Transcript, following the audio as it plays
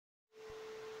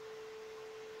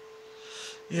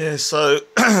Yeah, so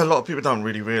a lot of people don't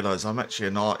really realize I'm actually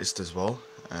an artist as well,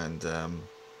 and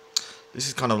this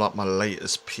is kind of like my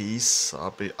latest piece.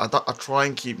 I try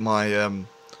and keep my kind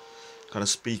of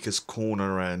speaker's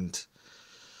corner and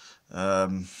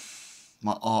um,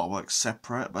 my artwork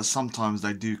separate, but sometimes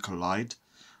they do collide.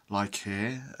 Like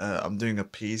here, I'm doing a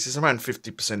piece. It's around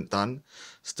 50% done.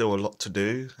 Still a lot to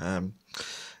do.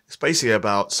 It's basically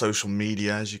about social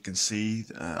media, as you can see.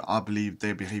 I believe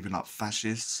they're behaving like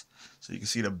fascists. So you can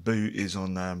see the boot is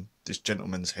on this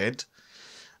gentleman's head.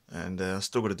 And I've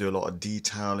still got to do a lot of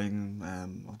detailing.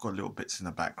 I've got little bits in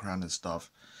the background and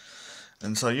stuff.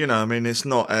 And so, I mean, it's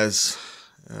not as,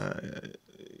 uh,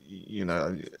 you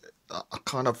know, I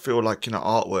kind of feel like,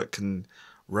 artwork can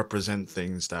represent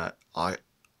things that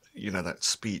that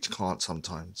speech can't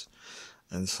sometimes.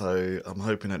 And so I'm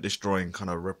hoping that this drawing kind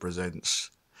of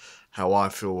represents how I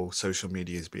feel social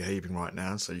media is behaving right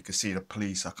now. So you can see the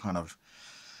police are kind of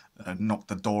knocked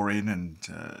the door in and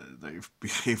they've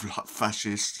behaved like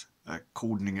fascists,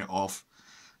 cordoning it off,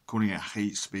 calling it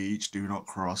hate speech, do not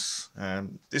cross.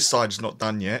 This side's not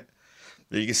done yet.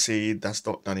 But you can see that's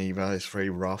not done either. It's very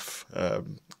rough.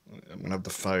 I'm going to have the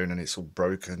phone and it's all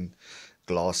broken.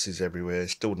 Glasses everywhere.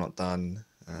 Still not done.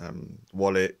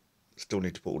 Wallet. Still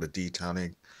need to put all the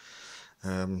detailing.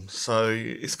 So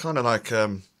it's kind of like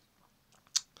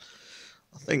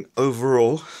I think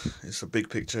overall, it's a big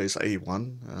picture. It's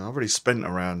A1. I've already spent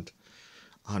around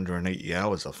 180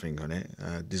 hours, I think, on it,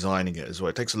 designing it as well.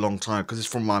 It takes a long time because it's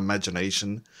from my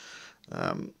imagination.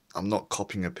 I'm not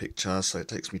copying a picture, so it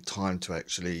takes me time to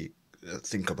actually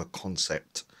think of a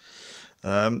concept.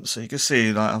 So you can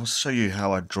see, like, I'll show you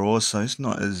how I draw. So it's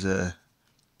not as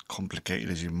complicated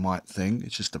as you might think.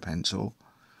 It's just a pencil,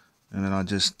 and then I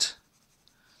just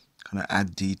kind of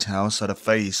add detail. So the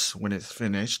face, when it's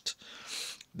finished,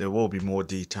 there will be more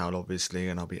detail, obviously,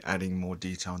 and I'll be adding more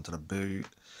detail into the boot,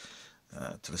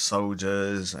 to the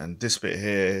soldiers, and this bit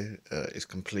here is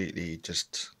completely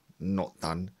just not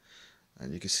done,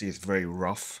 and you can see it's very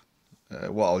rough.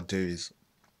 What I'll do is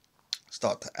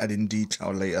start to add in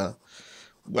detail later.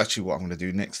 Actually, what I'm going to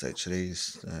do next actually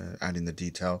is add in the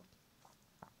detail.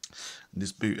 And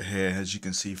this boot here, as you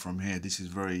can see from here, this is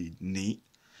very neat.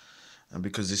 And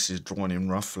because this is drawn in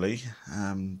roughly,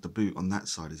 the boot on that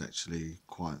side is actually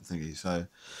quite thingy. So,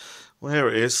 well, here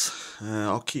it is.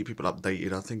 I'll keep people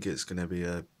updated. I think it's going to be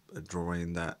a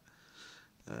drawing that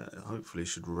hopefully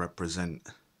should represent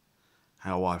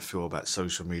how I feel about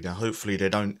social media. Hopefully they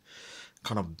don't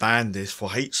kind of ban this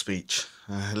for hate speech.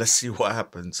 Let's see what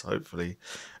happens, hopefully.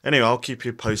 Anyway, I'll keep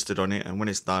you posted on it, and when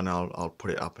it's done, I'll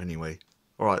put it up anyway.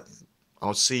 All right,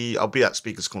 I'll be at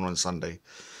Speaker's Corner on Sunday,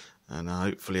 and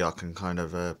hopefully I can kind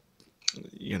of, I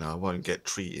won't get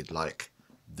treated like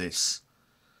this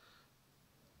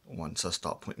once I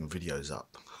start putting videos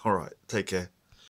up. All right, take care.